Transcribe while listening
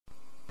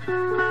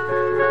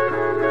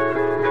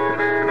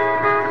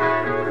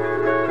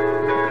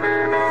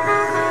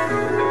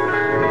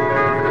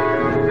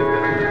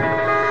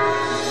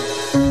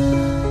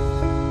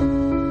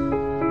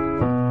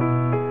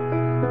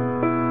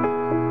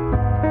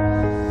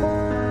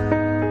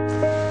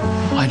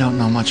I don't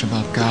know much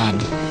about God.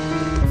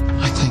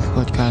 I think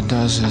what God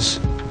does is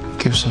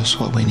gives us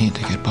what we need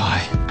to get by.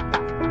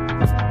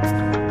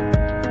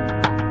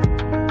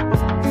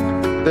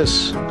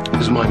 This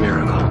is my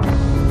miracle.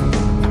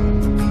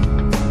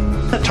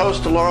 A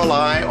toast to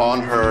Lorelei on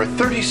her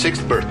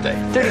 36th birthday.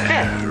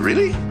 35th?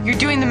 Really? You're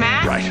doing the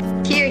math?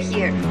 Right. Here,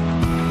 here.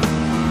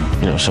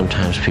 You know,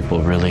 sometimes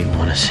people really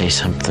want to say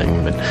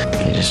something, but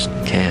you just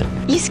can't.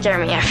 You scare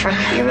me, Ephraim.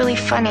 You're really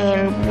funny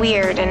and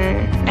weird,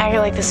 and now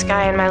you're like this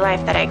guy in my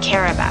life that I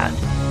care about.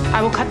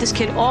 I will cut this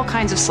kid all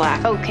kinds of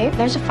slack. Okay,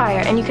 there's a fire,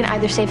 and you can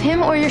either save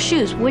him or your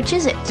shoes. Which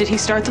is it? Did he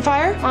start the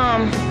fire?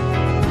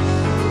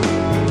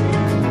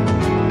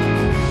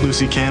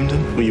 Lucy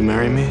Camden, will you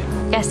marry me?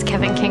 Yes,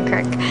 Kevin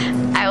Kinkirk.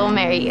 I will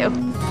marry you.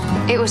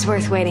 It was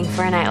worth waiting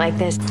for a night like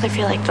this. I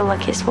feel like the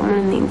luckiest woman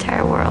in the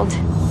entire world.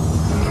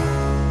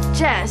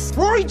 Jess.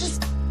 Rory,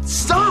 just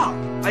stop!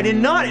 I did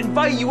not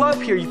invite you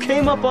up here. You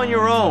came up on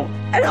your own.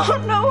 I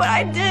don't know what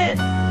I did.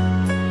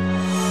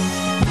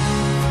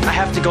 I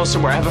have to go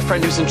somewhere. I have a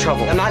friend who's in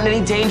trouble. I'm not in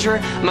any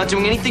danger. I'm not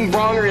doing anything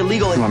wrong or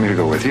illegal. You want me to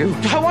go with you?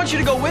 I want you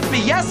to go with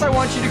me. Yes, I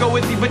want you to go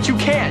with me, but you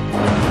can't.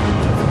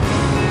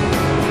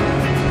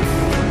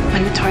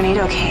 When the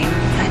tornado came,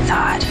 I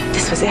thought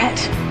this was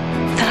it.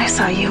 Then I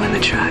saw you in the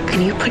truck,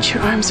 and you put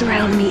your arms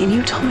around me, and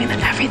you told me that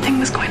everything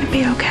was going to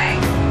be okay.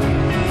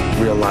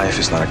 Real life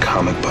is not a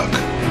comic book.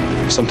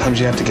 Sometimes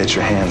you have to get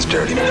your hands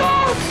dirty. I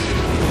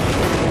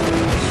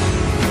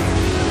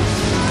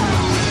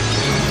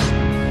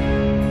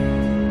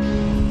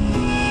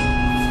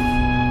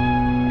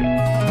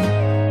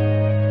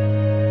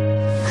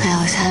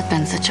always have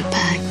been such a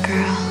bad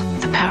girl.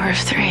 The power of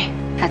 3.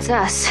 That's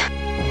us.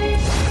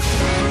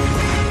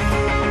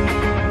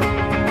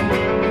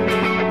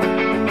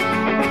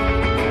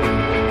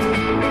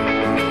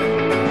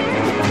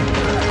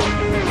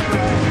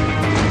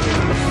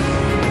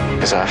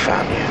 Because I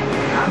found you.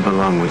 I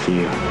belong with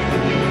you.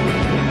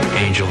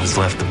 Angel has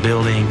left the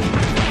building.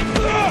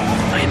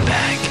 I'm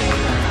back.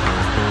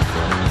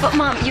 But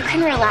Mom, you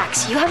can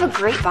relax. You have a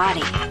great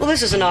body. Well,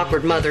 this is an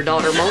awkward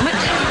mother-daughter moment.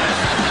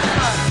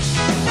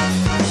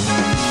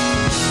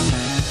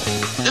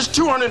 This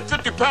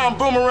 250-pound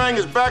boomerang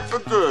is back for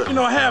good. You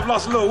know, I have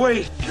lost a little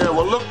weight. Yeah,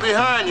 well, look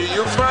behind you.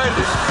 You'll find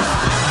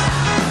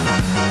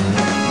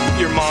it.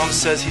 Your mom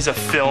says he's a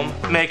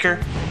filmmaker.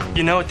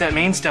 You know what that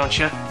means, don't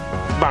you?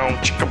 Bow,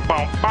 chicka,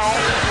 bow, bow.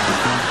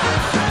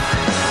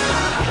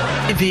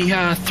 The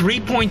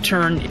three-point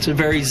turn, it's a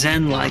very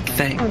zen-like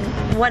thing.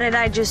 What did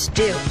I just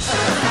do?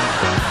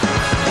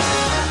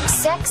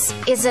 Sex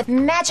is a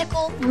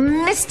magical,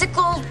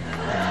 mystical,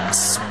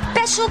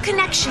 special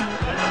connection.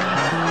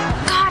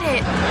 Got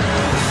it.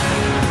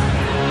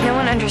 No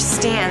one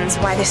understands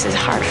why this is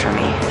hard for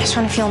me. I just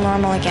want to feel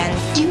normal again.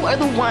 You are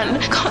the one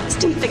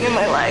constant thing in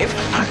my life.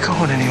 I'm not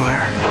going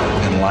anywhere.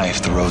 In life,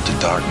 the road to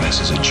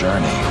darkness is a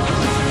journey.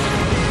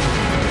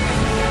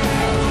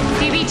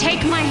 Phoebe,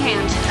 take my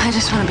hand. I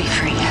just want to be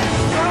free.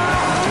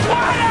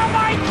 Why am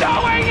I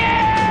doing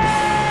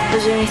it?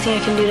 Is there anything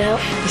I can do to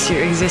help?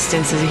 Your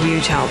existence is a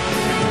huge help.